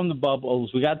 We found the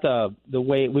bubbles. We got the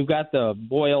weight. We've got the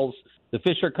boils. The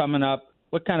fish are coming up.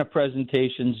 What kind of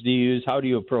presentations do you use? How do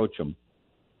you approach them?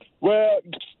 Well,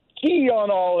 key on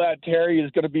all that, Terry,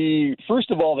 is going to be, first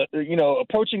of all, that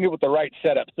approaching it with the right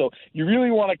setup. So you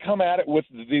really want to come at it with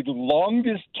the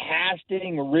longest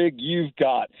casting rig you've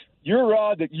got. Your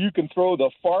rod that you can throw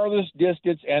the farthest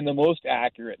distance and the most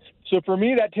accurate. So for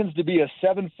me, that tends to be a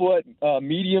 7-foot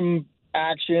medium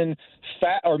action,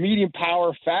 medium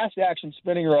power, fast action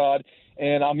spinning rod.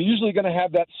 And I'm usually going to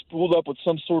have that spooled up with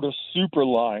some sort of super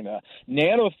line.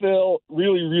 Nanofill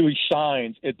really, really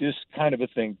shines at this kind of a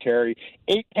thing, Terry.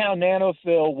 8-pound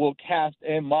Nanofill will cast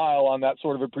a mile on that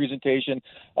sort of a presentation.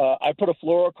 I put a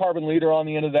fluorocarbon leader on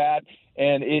the end of that,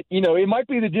 and it might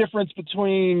be the difference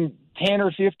between 10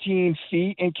 or 15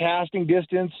 feet in casting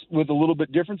distance with a little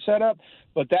bit different setup,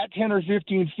 but that 10 or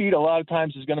 15 feet a lot of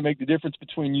times is going to make the difference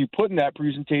between you putting that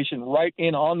presentation right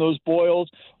in on those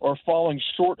boils or falling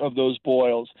short of those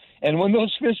boils. And when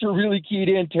those fish are really keyed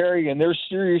in, Terry, and they're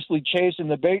seriously chasing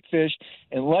the bait fish,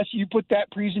 unless you put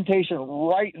that presentation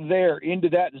right there into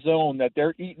that zone that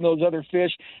they're eating those other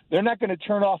fish, they're not going to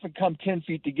turn off and come 10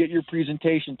 feet to get your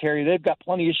presentation, Terry. They've got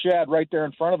plenty of shad right there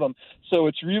in front of them. So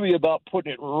it's really about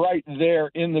putting it right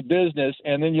there in the business,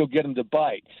 and then you'll get them to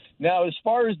bite. Now, as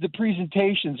far as the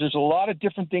presentations, there's a lot of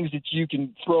different things that you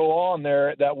can throw on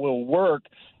there that will work.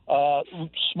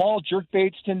 Small jerk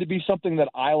baits tend to be something that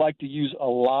I like to use a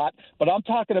lot, but I'm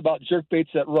talking about jerk baits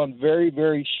that run very,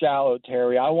 very shallow,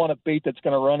 Terry. I want a bait that's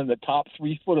going to run in the top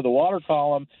 3 foot of the water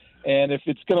column, And if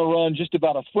it's going to run just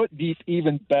about a foot deep,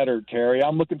 even better, Terry.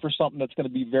 I'm looking for something that's going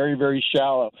to be very, very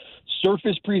shallow.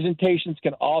 Surface presentations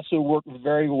can also work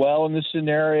very well in this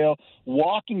scenario.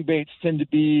 Walking baits tend to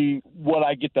be what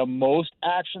I get the most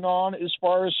action on as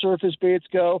far as surface baits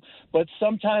go, but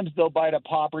sometimes they'll bite a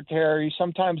popper, Terry.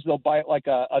 Sometimes they'll bite like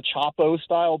a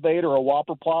Chapo-style bait or a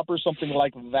whopper plopper, something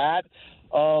like that.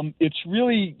 It's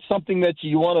really something that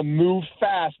you want to move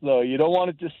fast, though. You don't want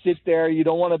it to sit there. You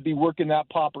don't want to be working that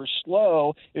popper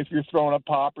slow if you're throwing a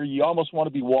popper. You almost want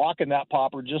to be walking that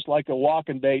popper just like a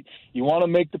walking bait. You want to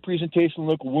make the presentation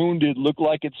look wounded, look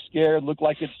like it's scared, look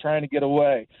like it's trying to get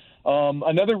away.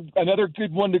 Another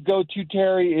good one to go to,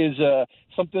 Terry, is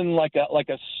something like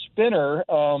a spinner,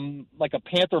 like a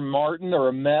Panther Martin or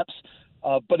a Mepps,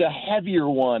 but a heavier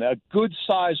one, a good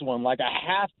size one, like a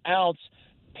half-ounce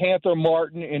Panther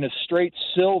Martin in a straight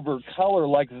silver color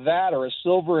like that, or a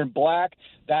silver and black.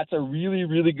 That's a really,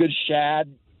 really good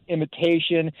shad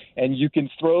imitation, and you can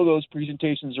throw those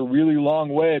presentations a really long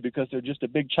way because they're just a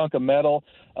big chunk of metal.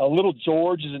 Little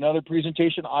George is another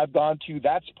presentation I've gone to.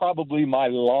 That's probably my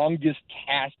longest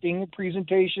casting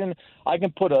presentation. I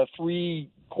can put a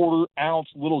 3/4 ounce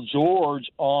Little George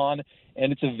on,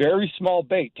 and it's a very small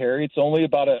bait, Terry. It's only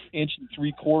about 1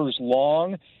 3/4 inches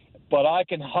long, but I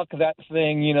can huck that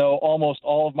thing, almost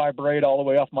all of my braid all the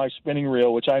way off my spinning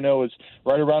reel, which I know is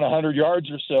right around 100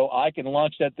 yards or so. I can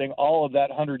launch that thing all of that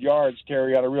 100 yards,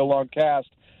 Terry, on a real long cast.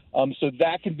 So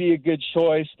that could be a good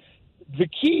choice. The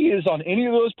key is on any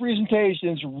of those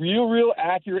presentations, real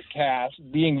accurate cast,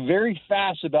 being very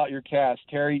fast about your cast,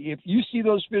 Terry. If you see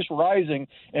those fish rising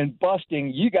and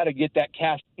busting, you got to get that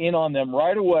cast in on them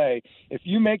right away. If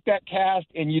you make that cast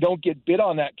and you don't get bit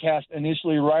on that cast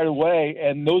initially right away,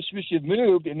 and those fish have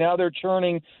moved and now they're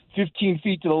churning 15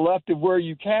 feet to the left of where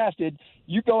you casted,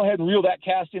 you go ahead and reel that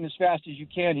cast in as fast as you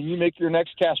can, and you make your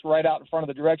next cast right out in front of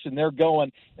the direction they're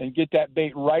going and get that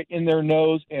bait right in their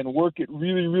nose and work it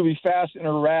really, really fast and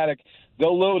erratic.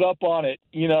 They'll load up on it,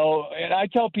 and I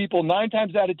tell people 9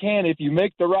 times out of 10, if you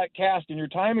make the right cast and your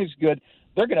timing's good,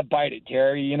 they're going to bite it,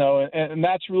 Terry, and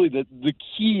that's really the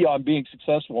key on being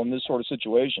successful in this sort of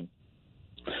situation.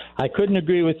 I couldn't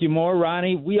agree with you more,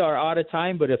 Ronnie. We are out of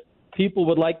time, but if people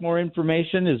would like more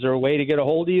information, is there a way to get a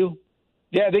hold of you?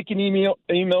 Yeah, they can email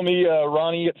me,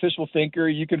 Ronnie at Fish Will Thinker.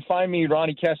 You can find me,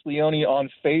 Ronnie Castiglione, on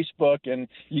Facebook, and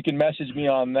you can message me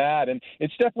on that. And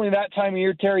it's definitely that time of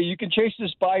year, Terry. You can chase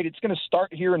this bite. It's going to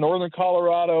start here in northern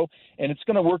Colorado, and it's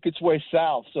going to work its way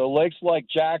south. So lakes like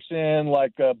Jackson,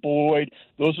 like Boyd,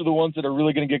 those are the ones that are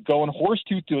really going to get going.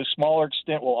 Horsetooth, to a smaller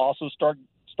extent, will also start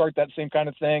that same kind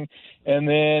of thing. And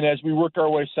then as we work our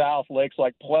way south, lakes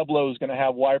like Pueblo is going to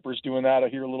have wipers doing that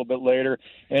here a little bit later.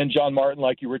 And John Martin,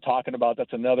 like you were talking about,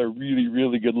 that's another really,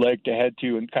 really good lake to head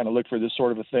to and kind of look for this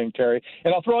sort of a thing, Terry.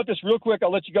 And I'll throw out this real quick.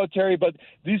 I'll let you go, Terry, but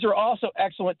these are also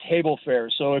excellent table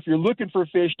fares. So if you're looking for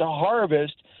fish to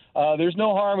harvest, there's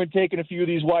no harm in taking a few of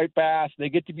these white bass. They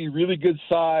get to be really good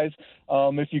size.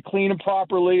 If you clean them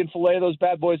properly and fillet those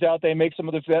bad boys out, they make some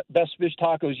of the best fish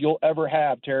tacos you'll ever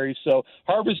have, Terry. So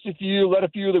harvest a few, let a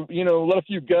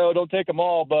few go. Don't take them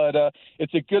all, but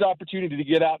it's a good opportunity to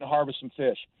get out and harvest some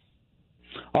fish.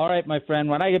 All right, my friend.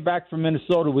 When I get back from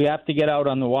Minnesota, we have to get out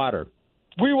on the water.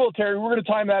 We will, Terry. We're going to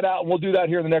time that out, and we'll do that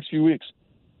here in the next few weeks.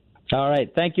 All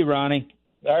right. Thank you, Ronnie.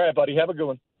 All right, buddy. Have a good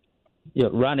one. Yeah,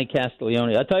 Ronnie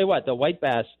Castiglione. I'll tell you what, the white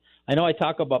bass, I know I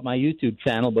talk about my YouTube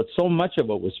channel, but so much of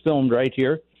it was filmed right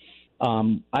here.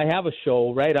 I have a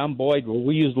show right on Boyd where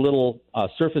we use little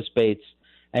surface baits,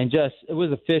 and it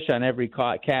was a fish on every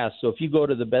cast. So if you go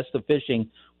to the Best of Fishing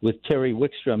with Terry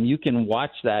Wickstrom, you can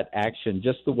watch that action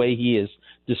just the way he is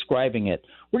describing it.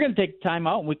 We're going to take time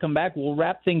out. When we come back, we'll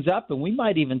wrap things up, and we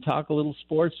might even talk a little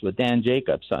sports with Dan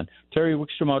Jacobs on Terry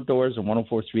Wickstrom Outdoors on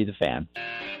 104.3 The Fan.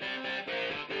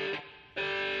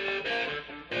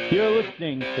 You're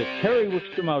listening to Terry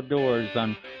Wickstrom Outdoors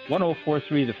on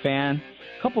 104.3 The Fan.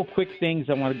 A couple quick things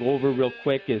I want to go over real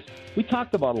quick is we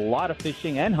talked about a lot of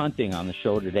fishing and hunting on the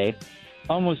show today.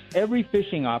 Almost every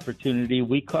fishing opportunity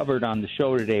we covered on the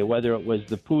show today, whether it was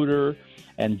the Pooter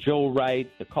and Joe Wright,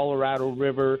 the Colorado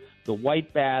River, the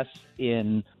white bass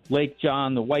in Lake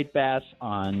John, the white bass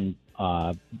on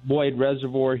Boyd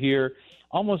Reservoir here,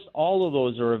 almost all of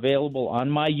those are available on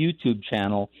my YouTube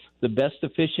channel, The Best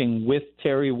of Fishing with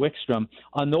Terry Wickstrom,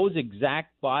 on those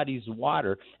exact bodies of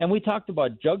water. And we talked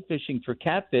about jug fishing for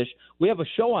catfish. We have a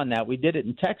show on that. We did it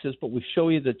in Texas, but we show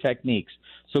you the techniques.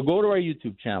 So go to our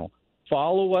YouTube channel.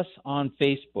 Follow us on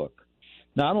Facebook.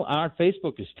 Our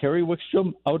Facebook is Terry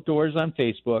Wickstrom Outdoors on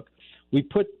Facebook. We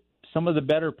put some of the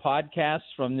better podcasts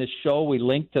from this show. We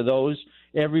link to those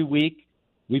every week.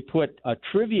 We put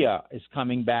trivia is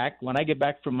coming back. When I get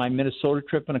back from my Minnesota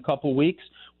trip in a couple weeks,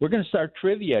 we're going to start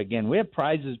trivia again. We have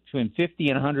prizes between $50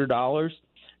 and $100.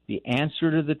 The answer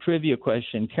to the trivia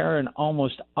question, Karen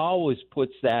almost always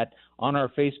puts that on our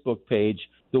Facebook page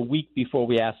the week before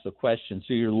we ask the question,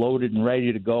 so you're loaded and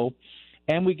ready to go.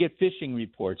 And we get fishing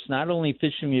reports, not only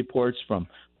fishing reports from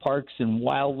parks and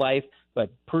wildlife, but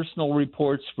personal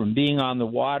reports from being on the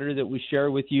water that we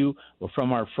share with you or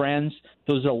from our friends.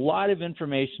 There's a lot of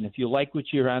information. If you like what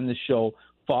you hear on the show,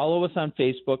 follow us on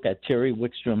Facebook at Terry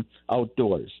Wickstrom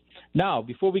Outdoors. Now,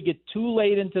 before we get too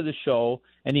late into the show,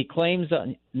 and he claims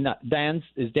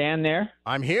is Dan there?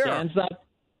 I'm here. Dan's not.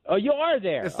 Oh, you are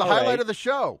there. It's the highlight of the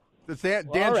show. It's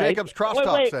Dan Jacobs'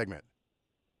 Crosstalk segment.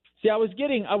 See, I was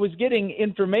getting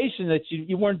information that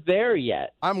you weren't there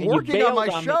yet. I'm working on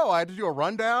my show. I had to do a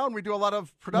rundown. We do a lot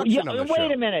of production on the show.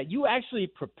 Wait a minute. You actually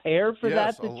prepare for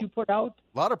that you put out?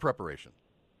 A lot of preparation.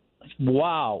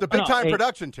 Wow. It's a big-time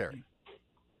production, Terry.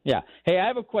 Yeah. Hey, I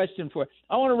have a question for you.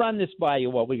 I want to run this by you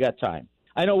while we got time.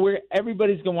 I know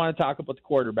everybody's going to want to talk about the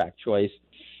quarterback choice,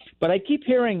 but I keep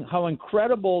hearing how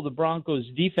incredible the Broncos'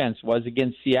 defense was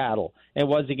against Seattle and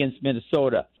was against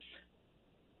Minnesota.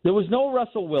 There was no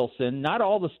Russell Wilson. Not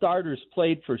all the starters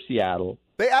played for Seattle.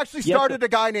 They actually started a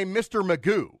guy named Mr.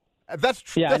 Magoo. That's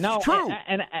true.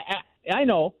 And I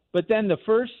know, but then the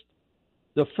first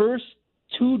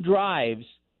two drives,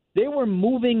 they were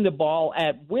moving the ball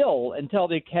at will until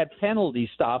they had penalties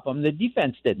stop them. The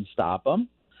defense didn't stop them.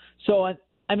 So,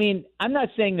 I mean, I'm not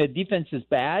saying the defense is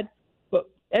bad,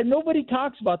 and nobody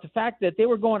talks about the fact that they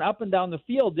were going up and down the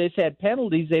field. They had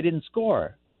penalties. They didn't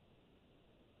score.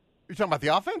 You're talking about the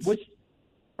offense? The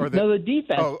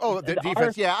defense. The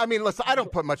defense. Yeah, I mean, listen, I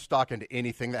don't put much stock into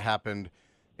anything that happened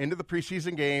into the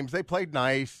preseason games. They played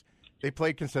nice. They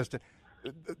played consistent.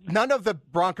 None of the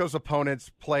Broncos'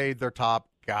 opponents played their top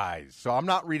guys. So I'm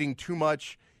not reading too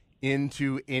much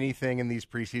into anything in these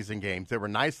preseason games. They were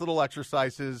nice little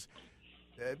exercises.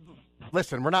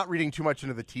 Listen, we're not reading too much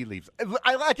into the tea leaves.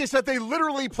 Like I said, they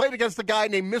literally played against a guy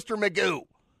named Mr. Magoo.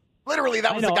 Literally,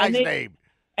 that was the guy's name.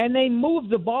 And they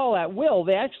moved the ball at will.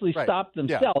 They actually stopped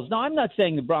themselves. Yeah. Now, I'm not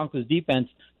saying the Broncos defense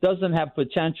doesn't have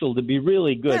potential to be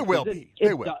really good. They will be.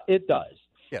 They will. It does.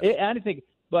 Yes.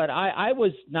 But I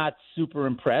was not super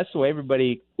impressed, so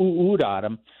everybody oohed at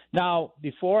them. Now,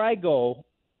 before I go,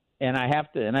 and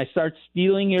I start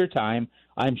stealing your time,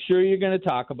 I'm sure you're going to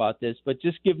talk about this, but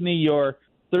just give me your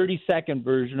 30-second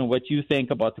version of what you think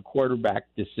about the quarterback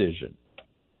decision.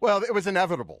 Well, it was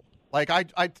inevitable. Like,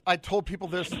 I told people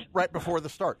this right before the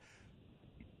start.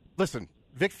 Listen,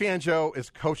 Vic Fangio is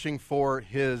coaching for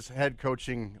his head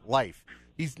coaching life.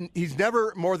 He's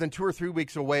never more than 2 or 3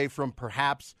 weeks away from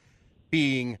perhaps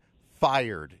being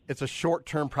fired. It's a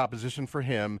short-term proposition for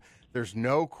him. There's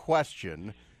no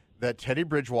question that Teddy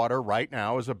Bridgewater right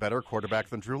now is a better quarterback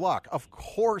than Drew Lock. Of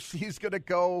course he's going to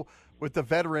go with the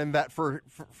veteran that for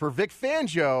Vic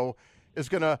Fangio is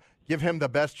going to give him the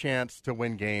best chance to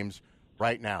win games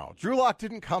right now. Drew Lock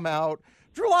didn't come out.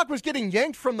 Drew Lock was getting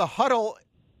yanked from the huddle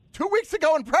 2 weeks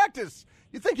ago in practice.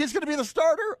 You think he's going to be the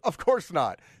starter? Of course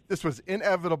not. This was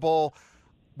inevitable.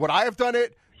 Would I have done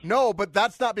it? No, but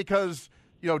that's not because,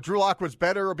 Drew Lock was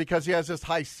better or because he has this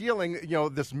high ceiling,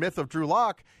 this myth of Drew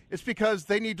Lock. It's because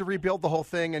they need to rebuild the whole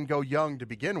thing and go young to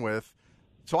begin with.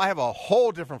 So I have a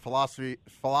whole different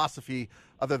philosophy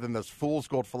other than this fool's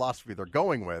gold philosophy they're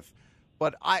going with.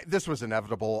 But this was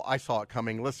inevitable. I saw it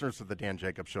coming. Listeners of the Dan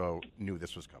Jacobs Show knew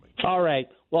this was coming. All right.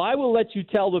 Well, I will let you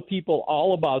tell the people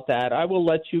all about that. I will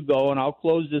let you go, and I'll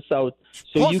close this out.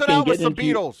 Close it out with the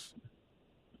Beatles.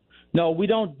 No, we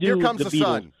don't do Here Comes the Beatles.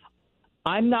 Sun.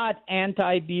 I'm not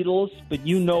anti-Beatles, but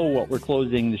you know what we're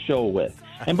closing the show with.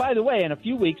 And by the way, in a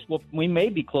few weeks, we may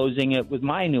be closing it with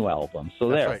my new album. So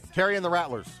That's there. Right. Terry and the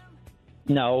Rattlers.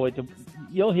 No,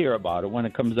 you'll hear about it when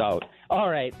it comes out. All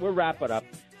right, we'll wrap it up.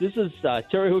 This is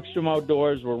Terry Wickstrom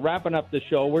Outdoors. We're wrapping up the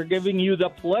show. We're giving you the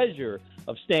pleasure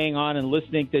of staying on and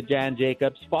listening to Dan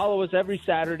Jacobs. Follow us every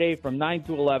Saturday from 9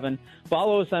 to 11.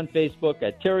 Follow us on Facebook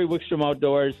at Terry Wickstrom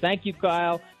Outdoors. Thank you,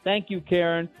 Kyle. Thank you,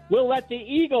 Karen. We'll let the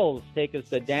Eagles take us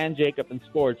to Dan Jacobs and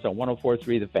Sports on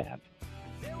 104.3 The Fan.